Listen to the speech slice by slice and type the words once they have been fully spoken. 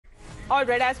All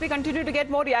right, as we continue to get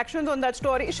more reactions on that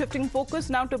story, shifting focus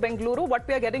now to Bengaluru, what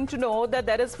we are getting to know that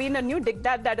there has been a new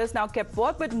diktat that has now kept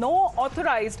work with no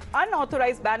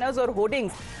unauthorized banners or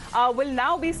hoardings will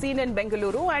now be seen in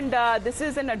Bengaluru. And this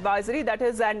is an advisory, that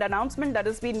is an announcement that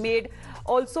has been made.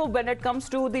 Also, when it comes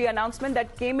to the announcement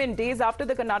that came in days after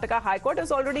the Karnataka High Court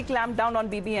has already clamped down on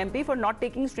BBMP for not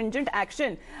taking stringent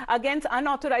action against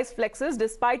unauthorized flexes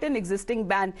despite an existing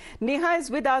ban. Neha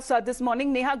is with us this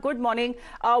morning. Neha, good morning.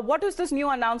 What is this new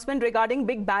announcement regarding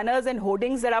big banners and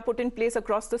hoardings that are put in place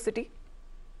across the city?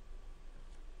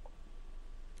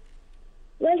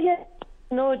 Well, yes.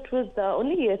 No, it was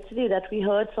only yesterday that we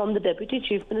heard from the Deputy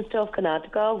Chief Minister of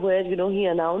Karnataka where, he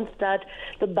announced that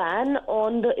the ban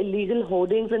on the illegal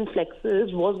hoardings and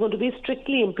flexes was going to be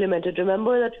strictly implemented.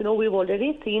 Remember that, we've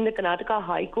already seen the Karnataka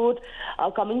High Court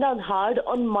coming down hard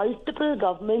on multiple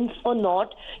governments for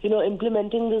not,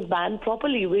 implementing this ban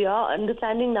properly. We are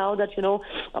understanding now that,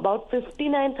 about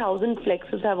 59,000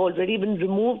 flexes have already been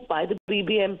removed by the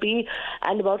BBMP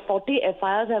and about 40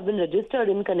 FIRs have been registered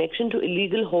in connection to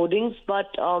illegal hoardings. But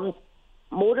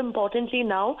more importantly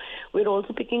now, we're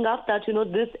also picking up that,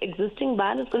 this existing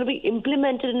ban is going to be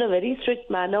implemented in a very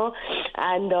strict manner.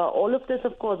 And all of this,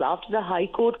 of course, after the High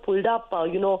Court pulled up,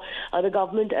 the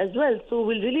government as well. So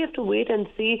we'll really have to wait and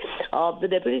see. The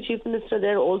Deputy Chief Minister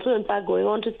there also, in fact, going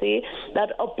on to say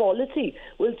that a policy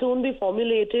will soon be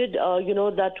formulated,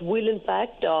 that will, in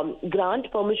fact,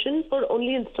 grant permission for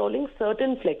only installing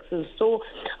certain flexes. So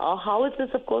how is this,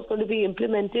 of course, going to be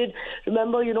implemented?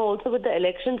 Remember, also with the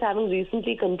elections having recently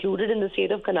concluded in the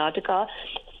state of Karnataka,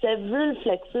 several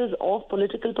flexes of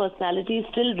political personalities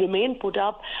still remain put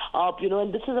up,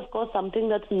 and this is, of course, something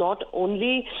that's not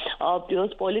only,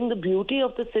 spoiling the beauty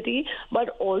of the city, but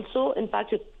also, in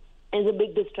fact, it is a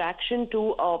big distraction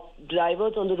to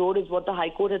drivers on the road, is what the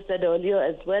High Court had said earlier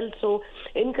as well. So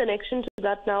in connection to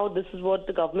that now, this is what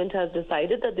the government has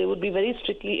decided, that they would be very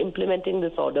strictly implementing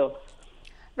this order.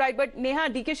 Right, but Neha,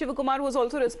 DK Shivakumar was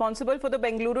also responsible for the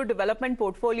Bengaluru development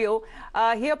portfolio.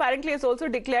 He apparently has also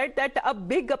declared that a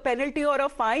big penalty or a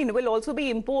fine will also be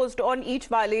imposed on each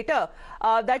violator.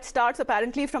 That starts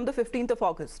apparently from the 15th of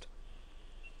August.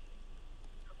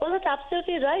 Well, that's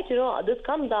absolutely right. This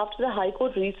comes after the High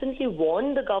Court recently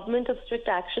warned the government of strict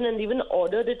action and even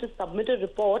ordered it to submit a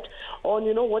report on,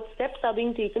 what steps are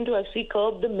being taken to actually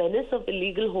curb the menace of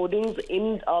illegal hoardings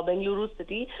in Bengaluru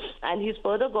city. And he's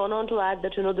further gone on to add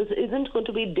that, this isn't going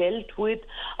to be dealt with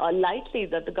lightly,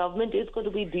 that the government is going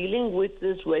to be dealing with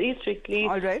this very strictly.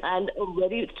 All right. And a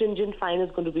very stringent fine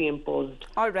is going to be imposed.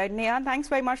 All right, Neha, thanks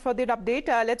very much for that update.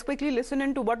 Let's quickly listen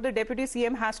into what the Deputy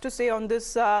CM has to say on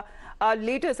this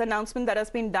latest announcement that has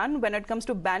been done when it comes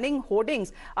to banning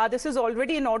hoardings. This is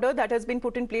already an order that has been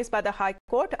put in place by the High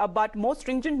Court, but more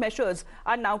stringent measures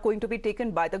are now going to be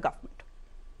taken by the government.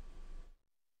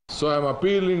 So I am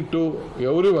appealing to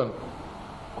everyone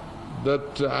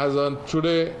that as on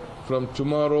today, from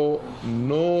tomorrow,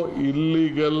 no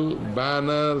illegal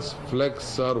banners,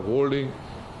 flex or hoarding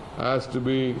has to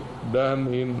be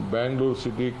done in Bangalore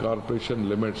City Corporation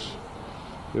limits.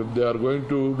 If they are going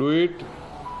to do it,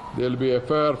 there will be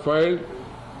FIR filed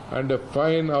and a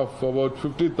fine of about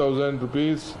 50,000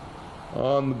 rupees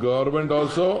on government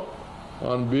also,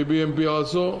 on BBMP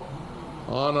also,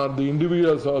 on the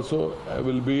individuals also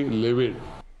will be levied.